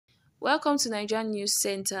Welcome to Nigerian News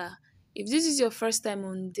Center. If this is your first time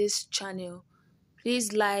on this channel,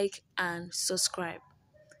 please like and subscribe.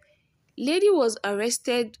 Lady was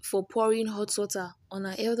arrested for pouring hot water on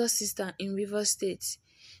her elder sister in Rivers State.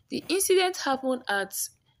 The incident happened at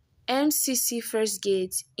Mcc First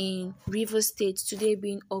gate in Rivers State, today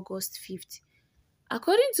being August 5th.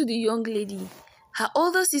 According to the young lady, her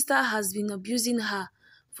older sister has been abusing her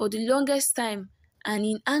for the longest time, and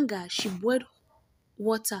in anger, she boiled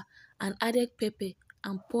water and added pepper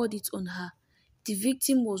and poured it on her. The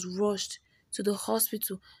victim was rushed to the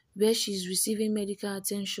hospital where she is receiving medical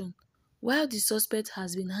attention, while the suspect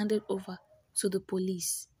has been handed over to the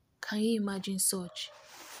police. Can you imagine such?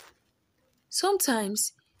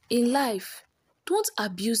 Sometimes in life, don't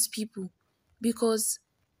abuse people, because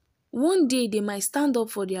one day they might stand up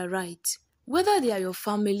for their right, whether they are your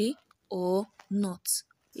family or not.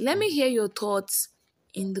 Let me hear your thoughts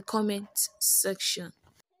in the comment section.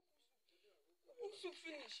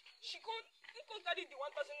 She can't carry the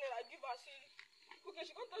 1,000 naira I give her, say, okay,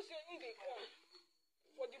 she can't say in the come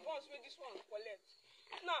for the bonds where this one collect.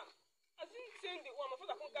 Now, I think saying the one, my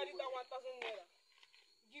father can't carry that 1,000 naira,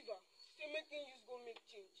 give her, say making use go make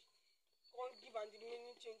change. Can't give her the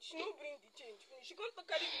remaining change. She don't bring the change. She can't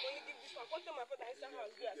carry the money, give this one. Can't tell my father inside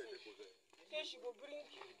house where I say she go bring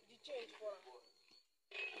the change for her.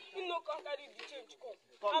 You know, can't carry the change come.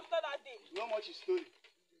 After that day. Not much is story.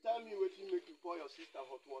 Tell me what you make you pour your sister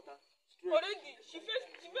hot water. Straight. Already, she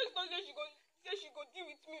first thought she go deal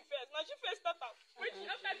with me first. Now she first start out. When she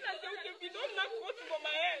after that say, okay, if you don't knock what for my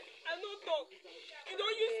head, I no talk. You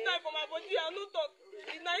don't use knife for my body, I no talk.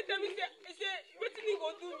 The night tell me say what you go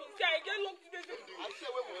do me? Say I get locked today. I say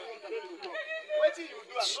what you do?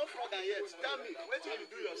 I'm not fraud yet. Tell me, what you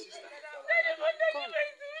do your sister?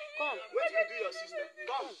 Come. What you do your sister?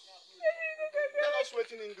 Come. Tell us what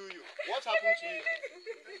you do you. What happened to you?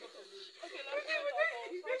 Sit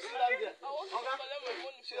down there.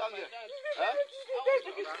 Sit down there. Huh? I was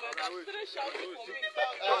talking to my dad. Today shouting for me.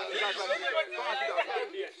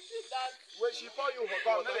 When she pour you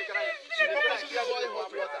hot water, she purposely pour you hot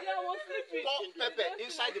water. Yeah, I was sleeping. Pour pepper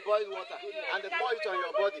inside the boiled water and they pour it on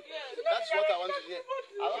your body. That's what I want to hear.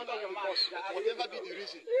 I don't know your boss, whatever be the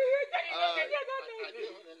reason.